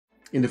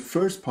In the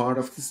first part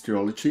of this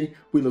trilogy,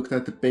 we looked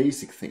at the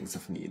basic things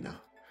of N.I.N.A.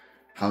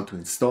 How to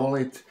install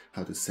it,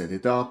 how to set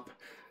it up,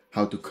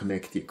 how to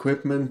connect the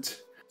equipment,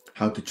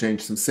 how to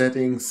change some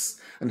settings,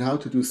 and how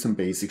to do some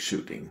basic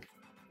shooting.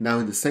 Now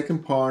in the second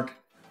part,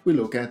 we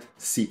look at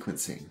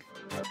sequencing.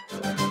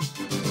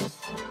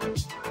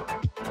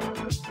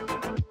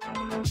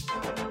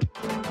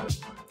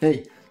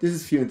 Hey, this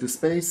is View into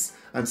Space.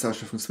 I'm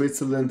Sascha from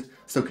Switzerland,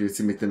 so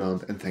grüezi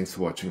miteinander and thanks for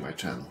watching my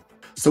channel.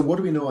 So what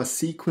do we know? A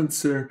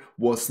sequencer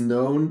was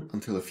known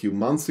until a few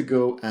months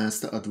ago as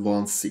the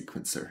advanced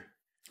sequencer.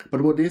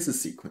 But what is a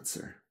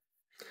sequencer?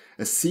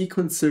 A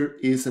sequencer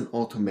is an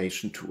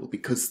automation tool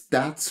because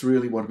that's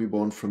really what we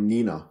want from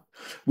N.I.N.A.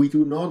 We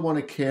do not want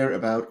to care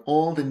about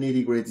all the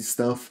nitty-gritty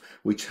stuff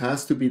which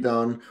has to be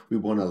done. We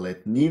want to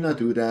let N.I.N.A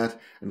do that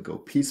and go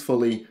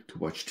peacefully to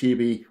watch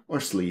TV or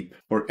sleep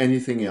or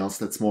anything else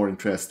that's more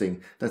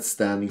interesting than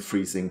standing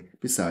freezing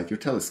beside your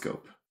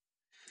telescope.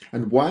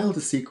 And while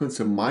the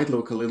sequencer might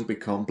look a little bit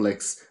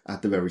complex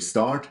at the very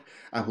start,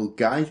 I will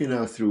guide you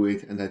now through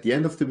it, and at the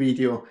end of the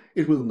video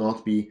it will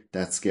not be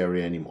that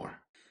scary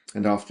anymore.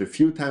 And after a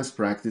few times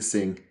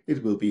practicing,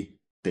 it will be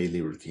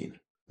daily routine.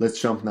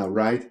 Let's jump now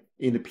right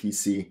in the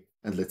PC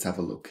and let's have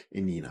a look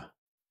in N.I.N.A.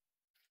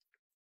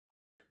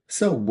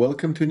 So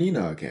welcome to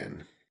N.I.N.A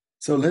again.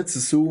 So let's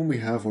assume we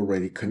have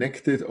already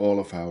connected all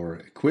of our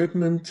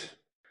equipment.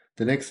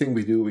 The next thing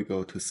we do, we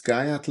go to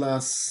Sky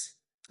Atlas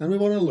and we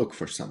want to look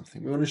for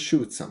something. We want to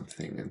shoot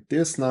something. And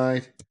this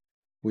night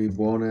we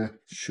want to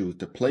shoot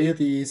the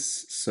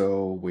Pleiades.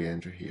 So we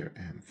enter here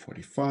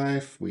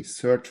M45, we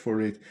search for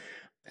it,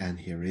 and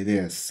here it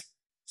is.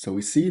 So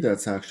we see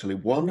that's actually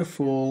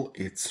wonderful.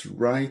 It's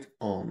right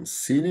on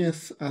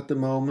zenith at the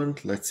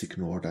moment. Let's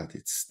ignore that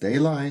it's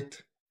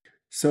daylight.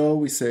 So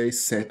we say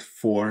set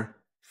for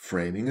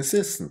framing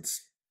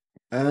assistance.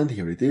 And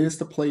here it is,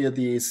 the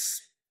Pleiades.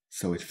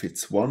 So it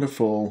fits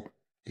wonderful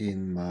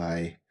in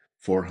my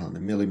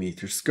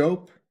 400mm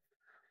scope.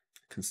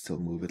 I can still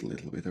move it a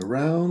little bit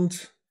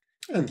around.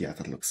 And yeah,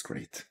 that looks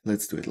great.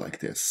 Let's do it like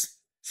this.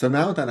 So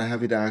now that I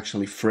have it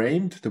actually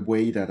framed the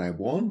way that I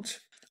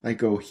want, I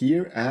go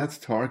here, add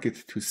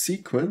target to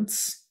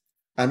sequence,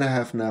 and I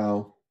have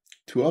now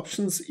two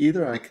options.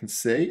 Either I can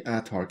say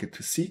add target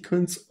to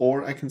sequence,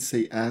 or I can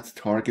say add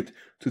target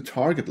to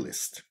target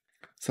list.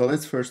 So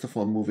let's first of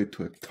all move it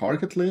to a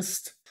target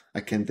list.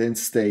 I can then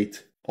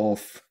state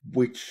of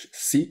which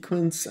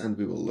sequence, and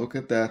we will look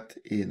at that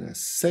in a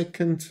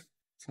second.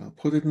 So I'll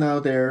put it now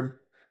there.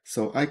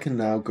 So I can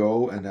now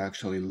go and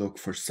actually look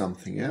for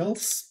something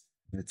else.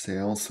 Let's say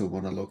I also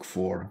want to look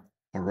for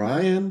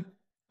Orion.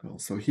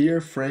 Also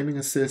here, framing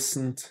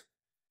assistant,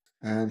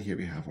 and here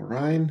we have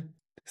Orion.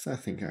 This I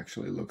think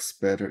actually looks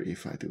better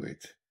if I do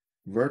it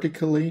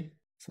vertically.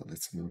 So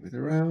let's move it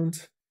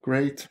around.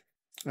 Great.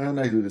 And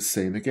I do the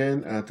same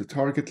again, add the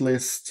target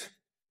list,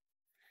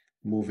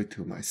 move it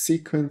to my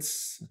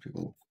sequence. We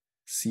will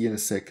see in a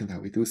second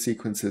how we do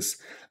sequences,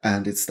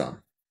 and it's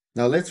done.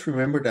 Now let's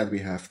remember that we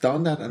have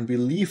done that and we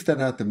leave that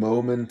at the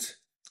moment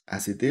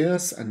as it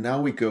is. And now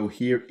we go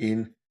here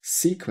in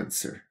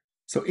sequencer.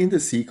 So in the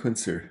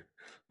sequencer,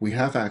 we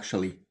have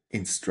actually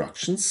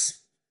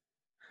instructions,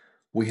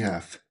 we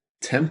have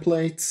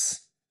templates,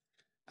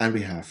 and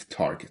we have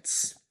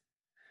targets.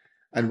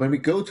 And when we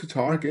go to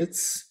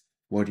targets,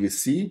 what do you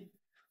see?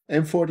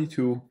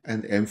 M42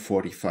 and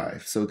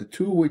M45. So the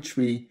two which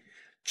we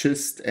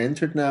just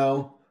entered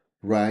now,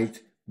 right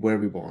where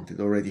we want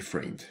it, already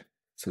framed.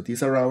 So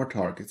these are our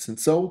targets. And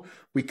so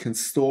we can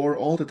store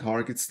all the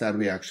targets that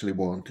we actually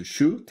want to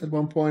shoot at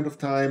one point of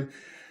time,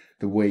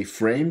 the way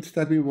framed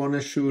that we want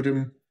to shoot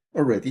them,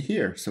 already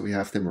here, so we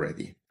have them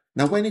ready.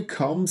 Now when it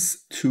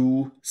comes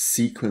to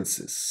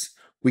sequences,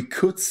 we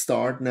could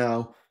start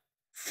now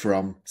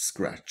from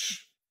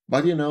scratch.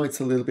 But you know, it's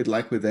a little bit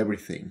like with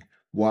everything.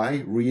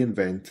 Why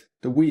reinvent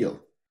the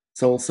wheel?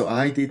 So also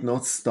I did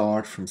not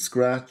start from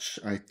scratch.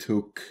 I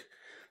took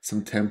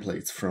some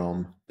templates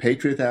from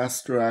Patriot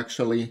Astro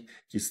actually.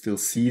 You still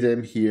see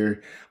them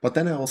here. But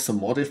then I also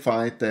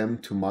modified them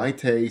to my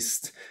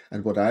taste.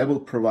 And what I will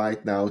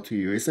provide now to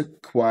you is a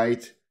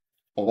quite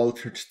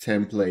altered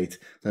template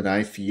that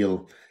I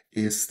feel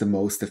is the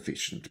most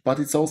efficient. But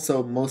it's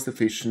also most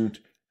efficient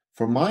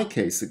for my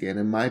case again,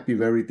 and might be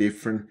very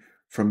different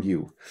from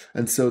you.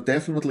 And so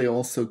definitely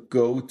also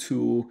go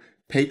to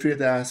Patriot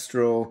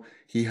Astro.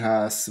 He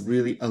has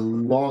really a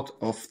lot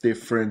of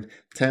different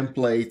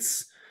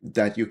templates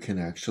that you can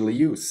actually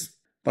use.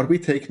 But we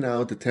take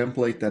now the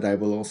template that I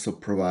will also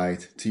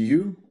provide to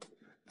you,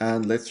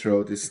 and let's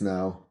throw this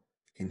now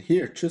in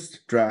here.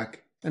 Just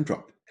drag and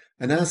drop.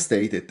 And as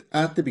stated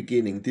at the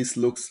beginning, this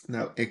looks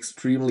now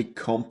extremely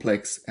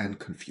complex and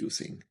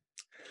confusing.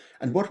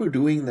 And what we're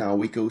doing now,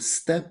 we go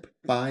step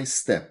by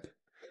step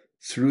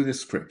through the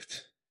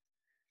script,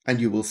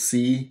 and you will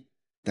see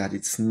that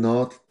it's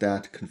not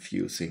that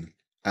confusing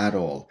at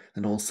all,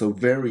 and also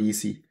very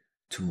easy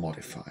to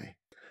modify.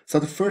 So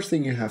the first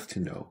thing you have to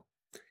know,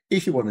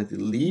 if you want to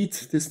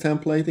delete this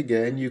template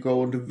again, you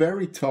go on the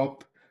very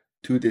top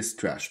to this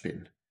trash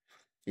bin.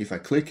 If I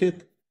click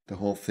it, the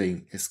whole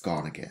thing is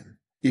gone again.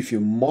 If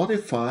you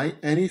modify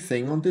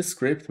anything on this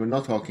script, we're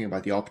not talking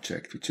about the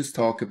object, we just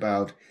talk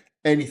about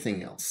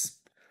anything else.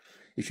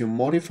 If you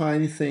modify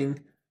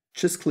anything,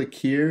 just click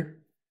here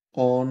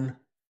on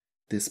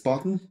this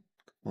button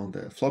on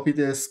the floppy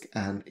disk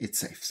and it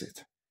saves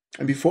it.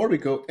 And before we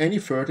go any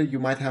further, you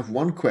might have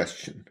one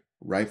question,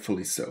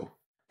 rightfully so.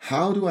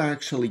 How do I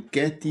actually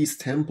get these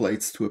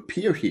templates to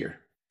appear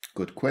here?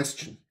 Good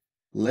question.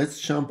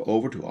 Let's jump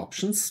over to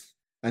Options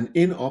and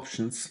in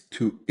Options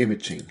to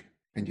Imaging.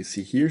 And you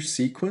see here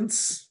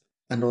Sequence.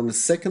 And on the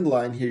second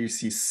line here you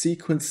see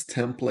Sequence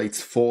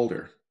Templates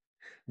folder.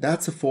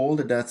 That's a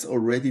folder that's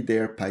already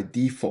there by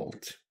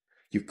default.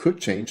 You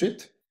could change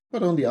it,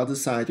 but on the other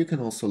side you can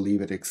also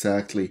leave it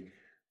exactly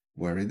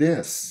where it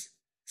is.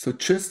 So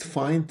just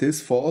find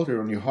this folder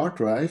on your hard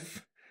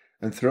drive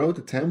and throw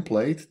the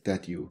template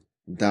that you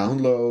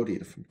download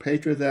either from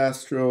Patriot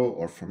Astro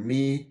or from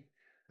me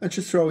and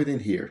just throw it in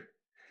here.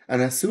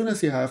 And as soon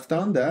as you have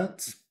done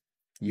that,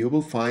 you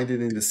will find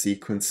it in the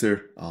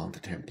sequencer on the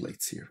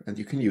templates here and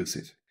you can use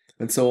it.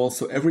 And so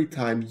also every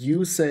time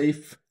you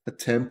save a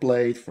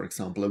template, for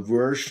example, a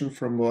version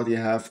from what you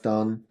have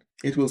done,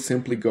 it will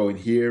simply go in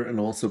here and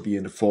also be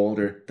in the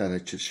folder that I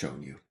just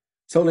shown you.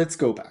 So let's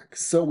go back.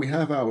 So we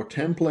have our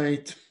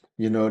template.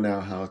 You know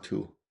now how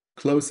to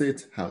close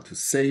it, how to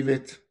save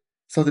it.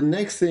 So the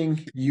next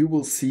thing you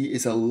will see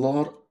is a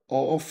lot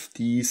of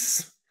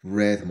these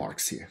red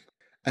marks here.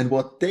 And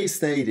what they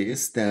state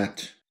is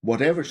that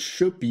whatever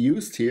should be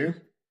used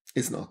here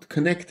is not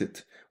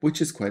connected,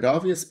 which is quite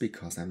obvious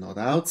because I'm not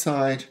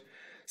outside.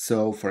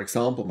 So for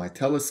example, my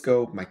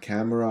telescope, my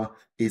camera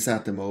is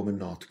at the moment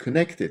not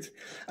connected.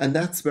 And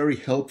that's very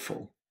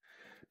helpful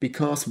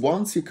because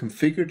once you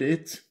configured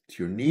it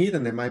to your need,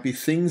 and there might be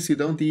things you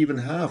don't even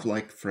have,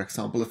 like for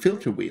example, a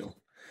filter wheel.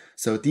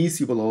 So these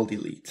you will all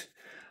delete.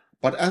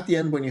 But at the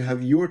end, when you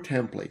have your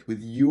template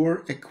with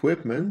your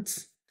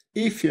equipment,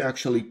 if you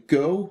actually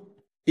go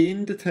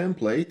in the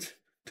template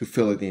to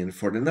fill it in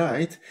for the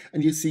night,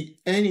 and you see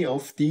any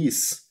of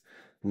these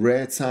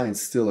red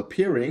signs still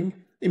appearing,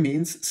 it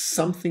means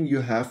something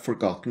you have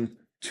forgotten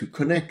to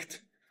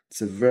connect.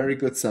 It's a very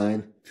good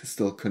sign to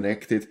still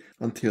connect it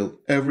until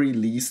every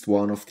least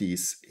one of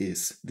these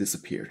is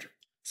disappeared.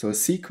 So a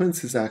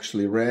sequence is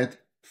actually read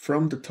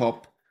from the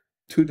top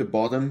to the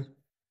bottom.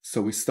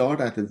 So we start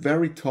at the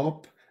very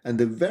top, and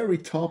the very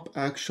top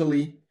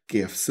actually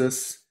gives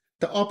us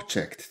the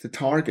object, the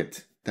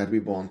target that we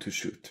want to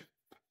shoot.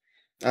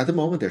 At the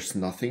moment there's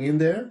nothing in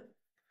there.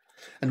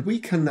 And we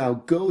can now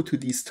go to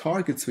these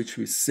targets which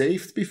we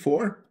saved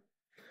before.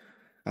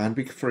 And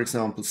we, for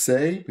example,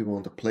 say we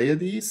want a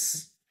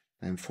Pleiades,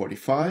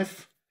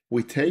 M45.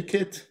 We take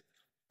it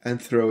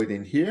and throw it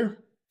in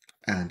here,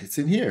 and it's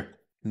in here.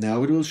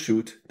 Now it will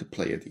shoot the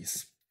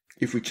Pleiades.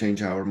 If we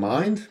change our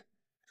mind,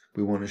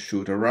 we want to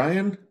shoot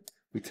Orion.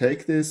 We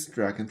take this,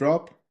 drag and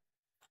drop.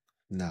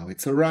 Now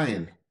it's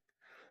Orion.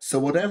 So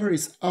whatever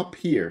is up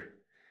here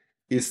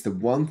is the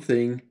one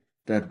thing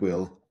that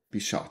will be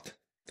shot.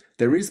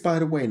 There is, by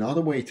the way,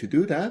 another way to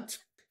do that.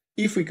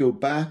 If we go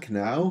back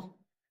now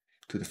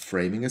to the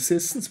framing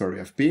assistance where we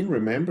have been,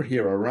 remember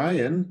here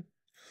Orion,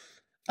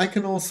 I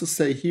can also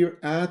say here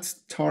add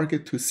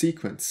target to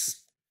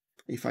sequence.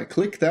 If I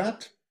click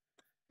that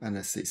and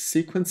I say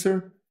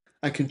sequencer,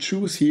 I can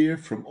choose here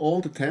from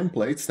all the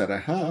templates that I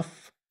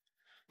have.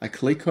 I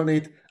click on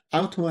it,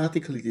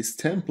 automatically this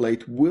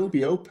template will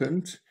be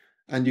opened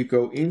and you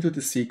go into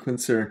the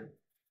sequencer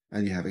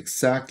and you have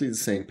exactly the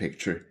same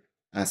picture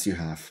as you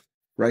have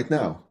right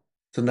now.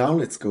 So now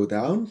let's go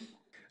down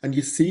and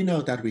you see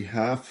now that we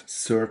have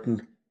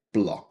certain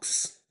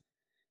blocks.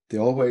 They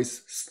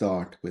always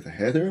start with a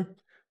header.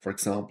 For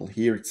example,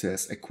 here it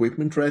says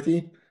equipment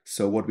ready.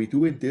 So what we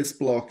do in this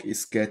block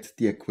is get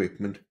the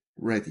equipment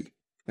ready.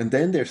 And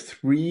then there's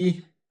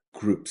three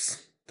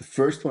groups. The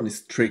first one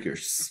is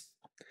triggers.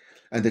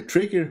 And the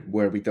trigger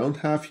where we don't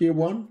have here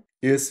one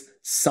is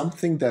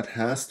something that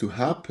has to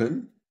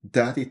happen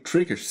that it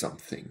triggers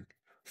something.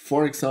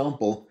 For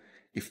example,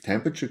 if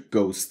temperature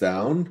goes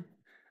down,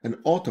 an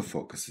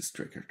autofocus is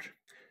triggered.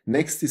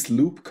 Next is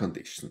loop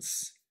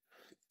conditions.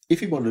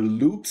 If you want to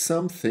loop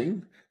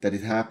something, that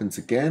it happens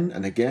again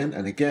and again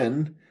and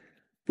again,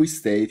 we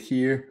state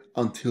here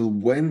until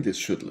when this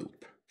should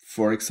loop.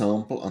 For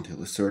example,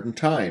 until a certain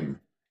time,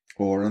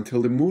 or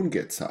until the moon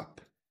gets up,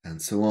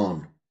 and so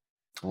on.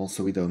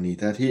 Also, we don't need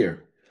that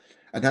here.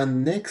 And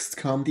then next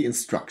come the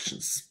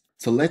instructions.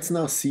 So let's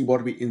now see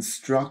what we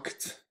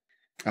instruct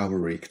our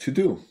rig to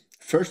do.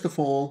 First of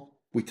all,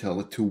 we tell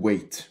it to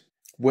wait.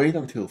 Wait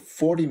until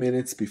 40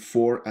 minutes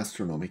before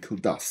astronomical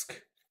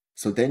dusk.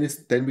 So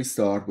then we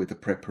start with the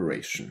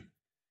preparation.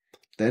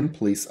 Then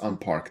please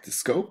unpark the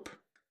scope.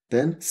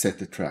 Then set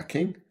the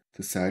tracking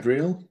to side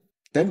rail.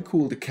 Then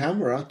cool the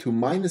camera to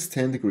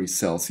 -10 degrees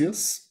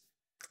Celsius.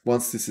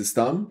 Once this is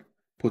done,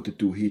 put the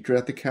dew heater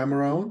at the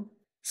camera on.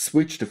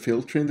 Switch the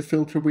filter in the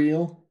filter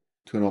wheel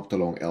to an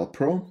Optolong L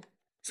Pro,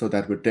 so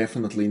that we're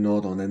definitely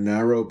not on a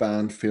narrow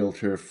band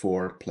filter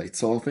for plate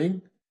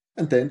solving.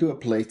 And then do a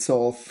plate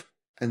solve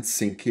and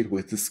sync it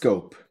with the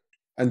scope.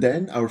 And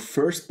then our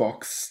first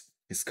box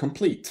is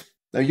complete.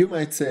 Now you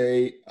might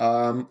say,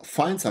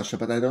 fine Sasha,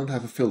 but I don't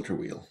have a filter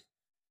wheel.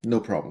 No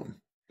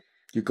problem.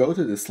 You go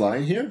to this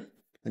line here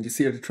and you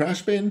see the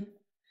trash bin,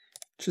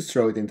 just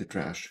throw it in the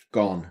trash,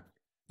 gone.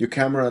 Your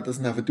camera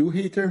doesn't have a dew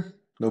heater,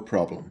 no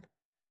problem,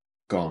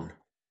 gone.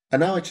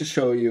 And now I just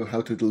show you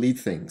how to delete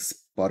things,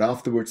 but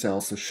afterwards I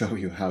also show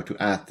you how to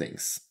add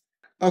things.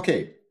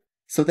 Okay,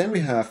 so then we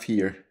have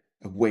here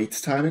a wait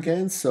time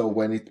again. So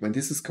when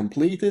this is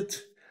completed,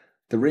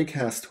 the rig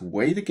has to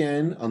wait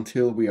again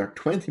until we are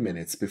 20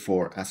 minutes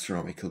before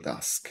astronomical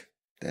dusk.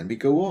 Then we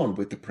go on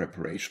with the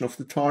preparation of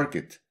the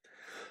target.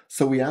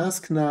 So we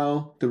ask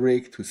now the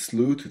rig to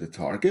slew to the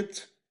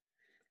target,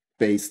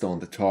 based on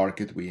the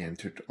target we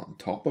entered on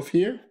top of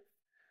here,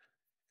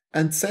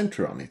 and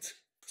center on it.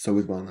 So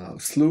we want now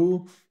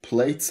slew,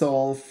 plate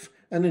solve,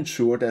 and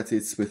ensure that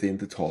it's within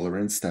the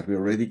tolerance that we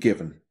already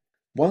given.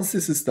 Once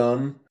this is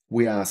done,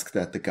 we ask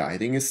that the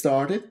guiding is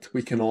started.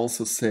 We can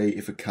also say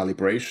if a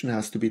calibration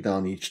has to be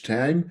done each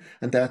time,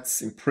 and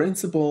that's in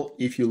principle,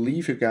 if you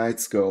leave your guide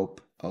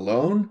scope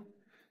alone,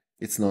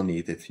 it's not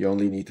needed. You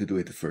only need to do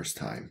it the first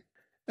time.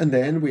 And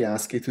then we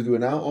ask it to do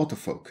now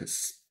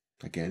autofocus.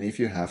 Again, if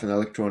you have an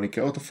electronic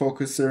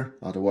autofocuser,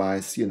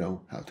 otherwise you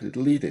know how to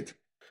delete it.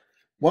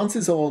 Once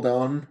it's all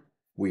done,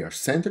 we are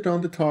centered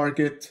on the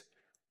target,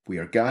 we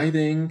are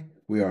guiding,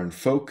 we are in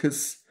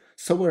focus,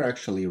 so we're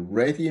actually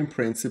ready in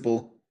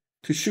principle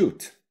to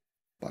shoot.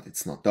 But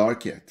it's not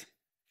dark yet.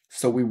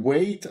 So we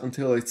wait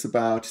until it's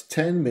about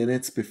 10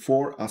 minutes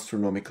before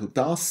astronomical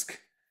dusk,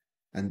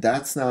 and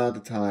that's now the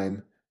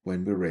time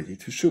when we're ready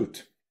to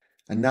shoot.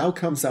 And now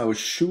comes our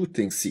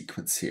shooting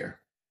sequence here.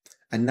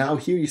 And now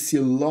here you see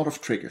a lot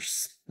of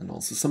triggers and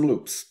also some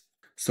loops.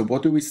 So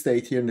what do we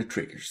state here in the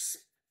triggers?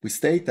 We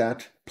state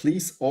that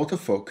please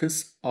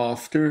autofocus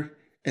after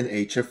an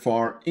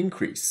HFR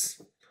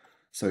increase.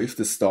 So if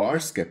the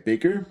stars get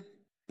bigger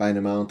by an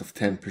amount of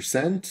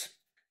 10%,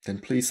 then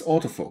please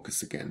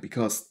autofocus again,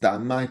 because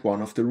that might be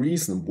one of the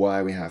reasons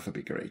why we have a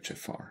bigger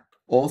HFR.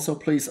 Also,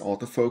 please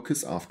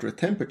autofocus after a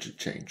temperature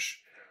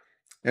change.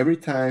 Every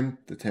time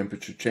the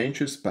temperature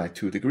changes by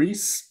 2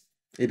 degrees,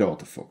 it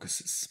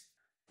autofocuses.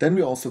 Then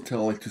we also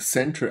tell it to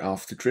center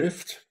after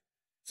drift.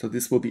 So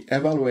this will be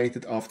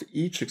evaluated after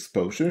each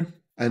exposure.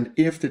 And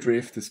if the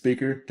drift is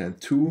bigger than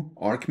 2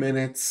 arc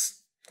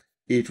minutes,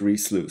 it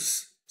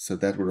reslews, so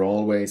that we're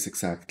always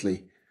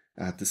exactly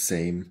at the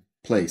same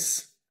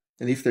place.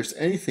 And if there's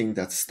anything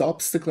that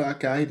stops the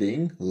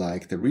guiding,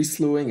 like the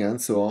reslewing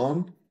and so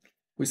on,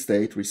 we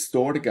state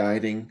restore the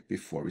guiding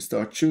before we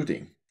start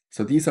shooting.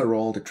 So these are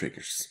all the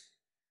triggers.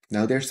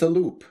 Now there's a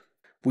loop.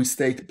 We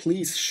state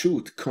please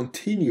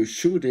continue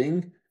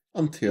shooting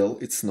until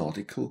it's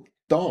nautical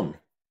dawn,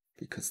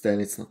 because then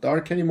it's not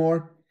dark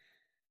anymore.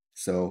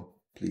 So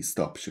please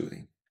stop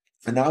shooting.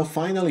 And now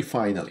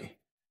finally,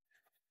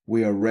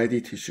 we are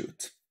ready to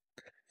shoot.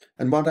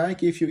 And what I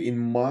give you in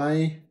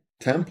my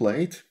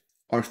template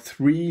are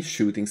 3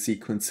 shooting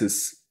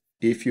sequences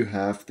if you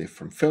have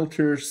different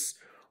filters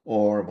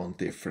or want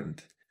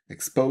different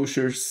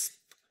exposures.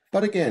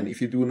 But again,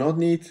 if you do not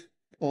need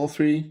all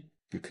 3,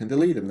 you can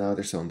delete them. Now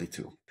there's only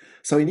 2.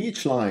 So in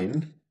each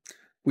line,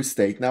 we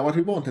state now what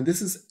we want. And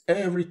this is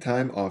every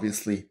time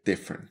obviously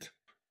different.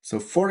 So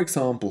for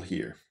example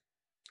here,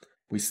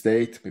 we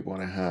state we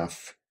want to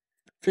have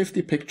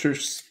 50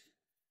 pictures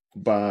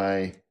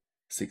by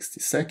 60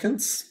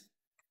 seconds.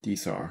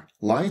 These are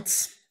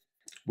lights.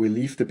 We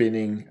leave the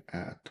binning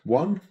at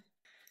 1.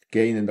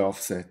 Gain and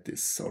offset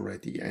is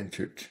already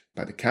entered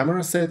by the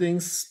camera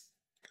settings.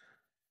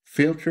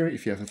 Filter,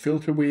 if you have a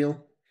filter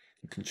wheel,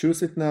 you can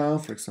choose it now.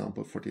 For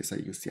example, for this I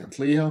use the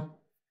N.I.N.A.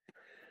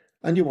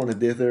 And you want to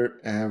dither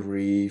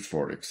every,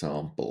 for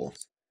example,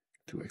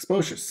 2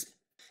 exposures.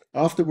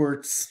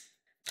 Afterwards,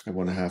 I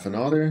want to have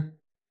another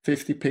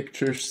 50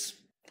 pictures,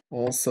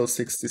 also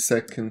 60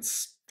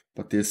 seconds,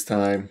 but this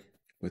time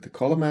with the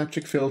color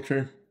magic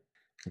filter.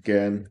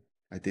 Again,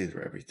 I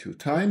dither every 2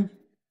 times,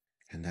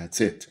 and that's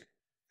it.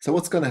 So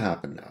what's going to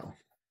happen now?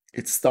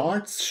 It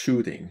starts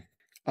shooting.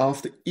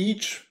 After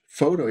each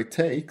photo it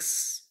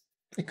takes,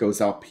 it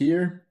goes up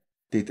here.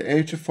 Did the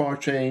HFR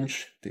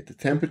change? Did the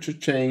temperature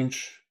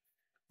change?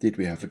 Did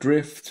we have a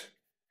drift?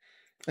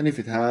 And if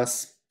it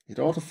has, it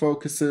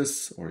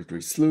autofocuses or it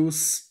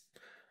reslews,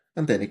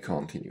 and then it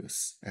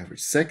continues. Every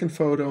second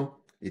photo,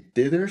 it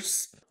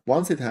dithers.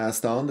 Once it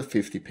has done the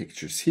 50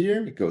 pictures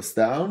here, it goes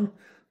down,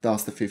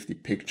 does the 50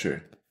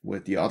 picture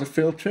with the other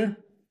filter,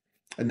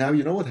 and now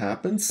you know what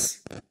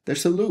happens?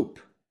 There's a loop.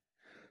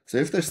 So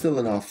if there's still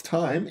enough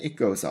time, it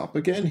goes up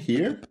again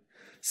here,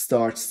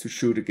 starts to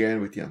shoot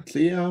again with the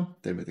N.I.N.A,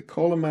 then with the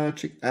color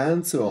magic,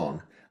 and so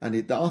on. And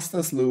it does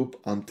this loop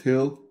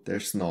until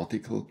there's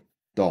nautical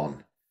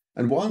dawn.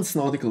 And once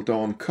nautical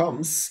dawn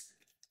comes,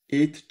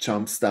 it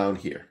jumps down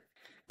here.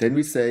 Then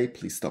we say,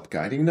 please stop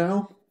guiding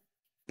now.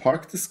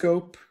 Park the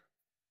scope.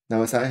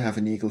 Now as I have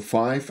an Eagle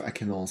 5, I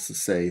can also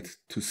say it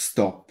to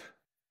stop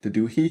the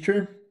dew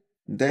heater.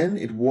 Then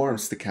it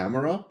warms the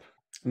camera up.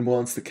 And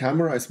once the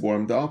camera is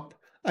warmed up,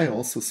 I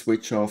also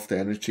switch off the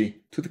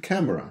energy to the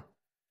camera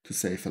to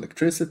save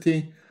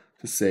electricity,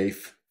 to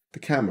save the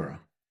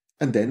camera.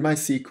 And then my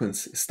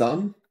sequence is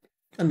done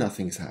and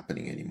nothing is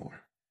happening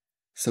anymore.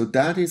 So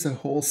that is a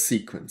whole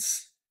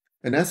sequence.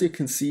 And as you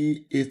can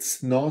see,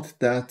 it's not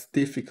that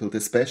difficult,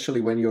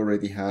 especially when you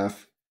already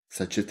have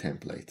such a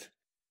template.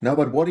 Now,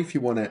 but what if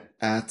you want to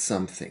add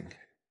something?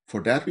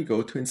 For that, we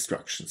go to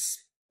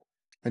instructions.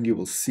 And you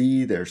will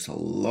see there's a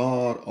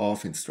lot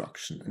of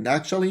instruction. And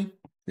actually,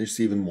 there's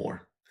even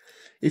more.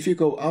 If you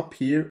go up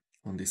here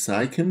on this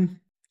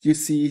icon, you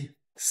see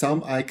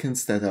some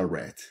icons that are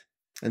red.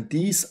 And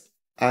these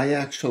I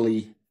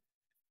actually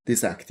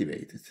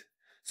deactivated.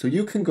 So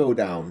you can go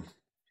down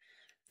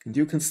and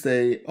you can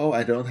say, oh,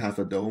 I don't have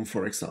a dome,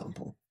 for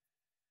example,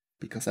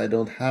 because I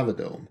don't have a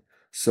dome.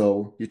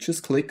 So you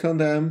just click on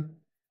them,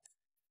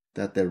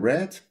 that they're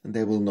red, and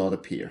they will not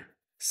appear.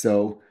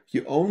 So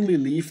you only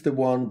leave the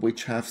one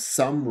which have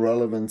some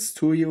relevance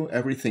to you.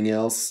 Everything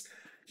else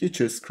you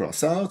just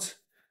cross out,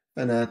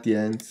 and at the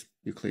end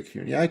you click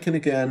here on the icon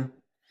again.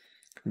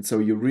 And so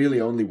you really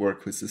only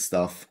work with the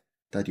stuff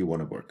that you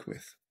want to work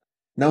with.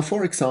 Now,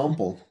 for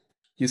example,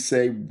 you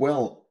say,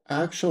 well,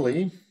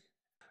 actually,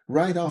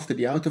 right after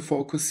the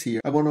autofocus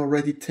here, I want to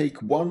already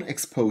take one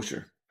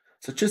exposure.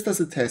 So just as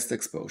a test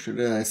exposure,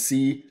 that I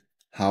see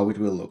how it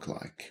will look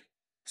like.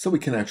 So we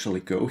can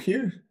actually go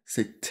here,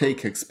 say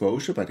take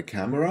exposure by the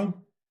camera,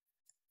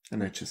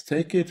 and I just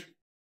take it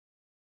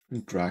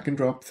and drag and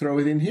drop, throw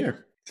it in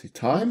here. See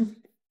time,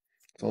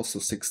 it's also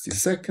 60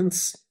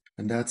 seconds,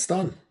 and that's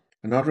done.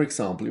 Another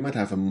example, you might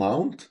have a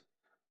mount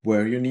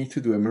where you need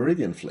to do a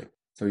meridian flip.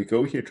 So you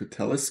go here to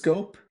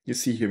telescope, you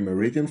see here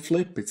meridian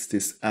flip, it's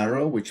this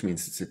arrow, which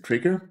means it's a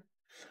trigger.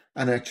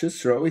 And I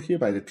just throw it here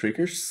by the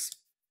triggers.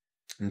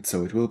 And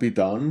so it will be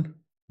done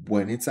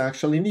when it's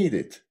actually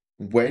needed.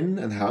 When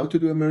and how to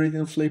do a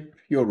meridian flip,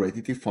 you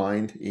already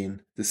defined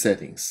in the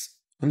settings.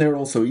 And there are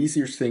also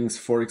easier things,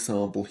 for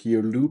example,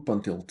 here loop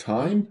until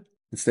time.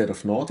 Instead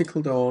of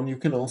nautical dawn, you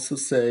can also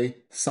say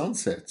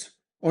sunset.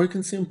 Or you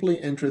can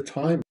simply enter a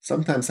time.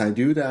 Sometimes I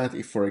do that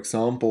if, for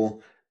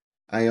example,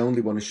 I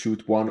only want to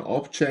shoot one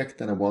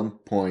object and at one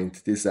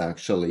point this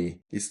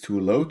actually is too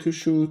low to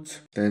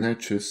shoot. Then I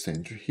just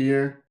enter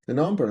here the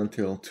number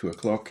until 2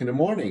 o'clock in the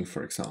morning,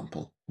 for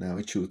example. Now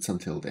it shoots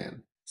until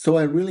then. So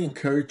I really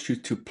encourage you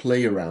to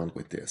play around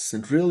with this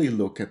and really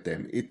look at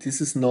them.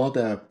 This is not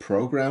a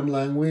program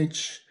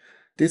language.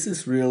 This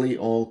is really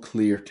all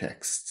clear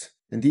text.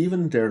 And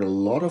even there are a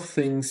lot of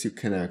things you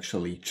can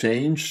actually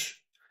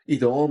change.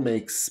 It all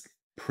makes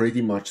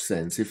pretty much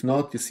sense. If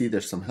not, you see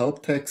there's some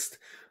help text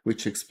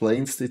which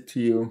explains it to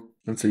you,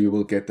 and so you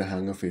will get the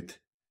hang of it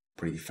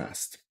pretty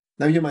fast.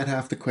 Now you might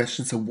have the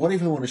question, so what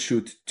if I want to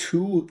shoot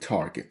 2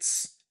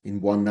 targets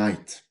in one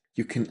night?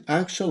 You can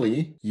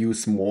actually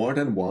use more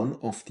than one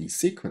of these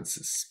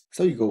sequences.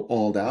 So you go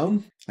all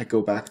down, I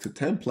go back to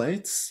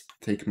templates,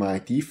 take my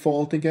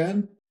default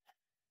again,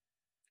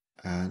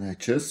 and I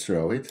just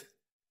throw it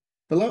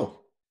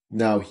below.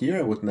 Now here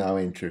I would now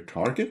enter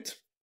target.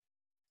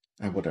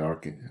 I would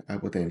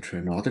enter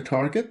another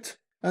target.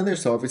 And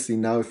there's obviously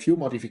now a few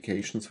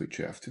modifications which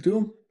you have to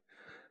do.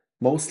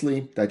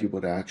 Mostly that you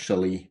would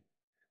actually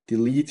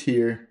delete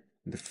here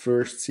in the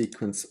first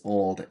sequence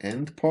all the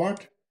end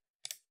part.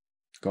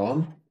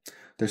 Gone.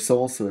 There's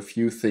also a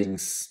few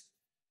things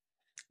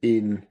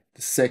in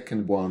the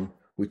second one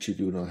which you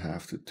do not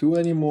have to do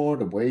anymore.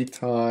 The wait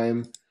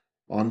time,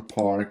 on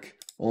park,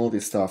 all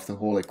this stuff, the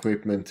whole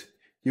equipment,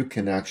 you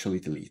can actually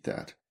delete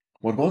that.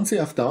 But once you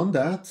have done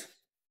that,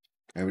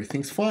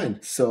 everything's fine.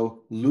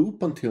 So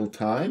loop until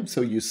time.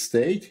 So you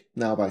state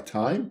now by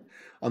time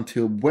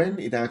until when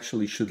it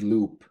actually should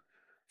loop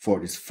for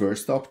this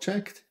first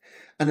object.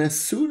 And as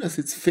soon as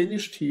it's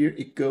finished here,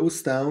 it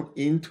goes down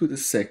into the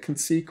second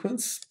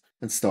sequence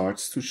and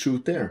starts to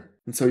shoot there.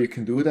 And so you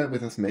can do that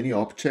with as many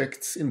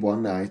objects in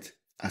one night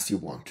as you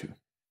want to.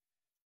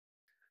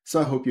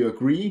 So I hope you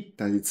agree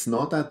that it's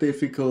not that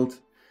difficult.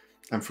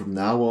 And from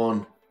now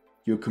on,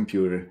 your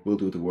computer will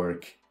do the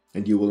work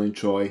and you will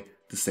enjoy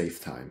the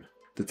save time.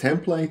 The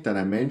template that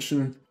I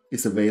mentioned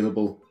is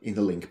available in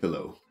the link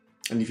below.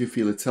 And if you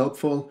feel it's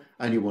helpful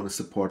and you want to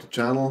support the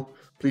channel,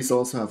 please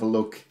also have a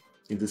look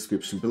in the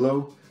description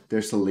below.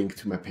 There's a link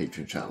to my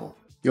Patreon channel.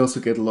 You also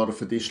get a lot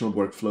of additional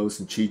workflows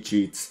and cheat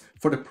sheets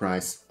for the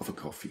price of a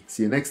coffee.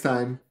 See you next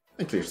time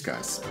and clear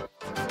skies.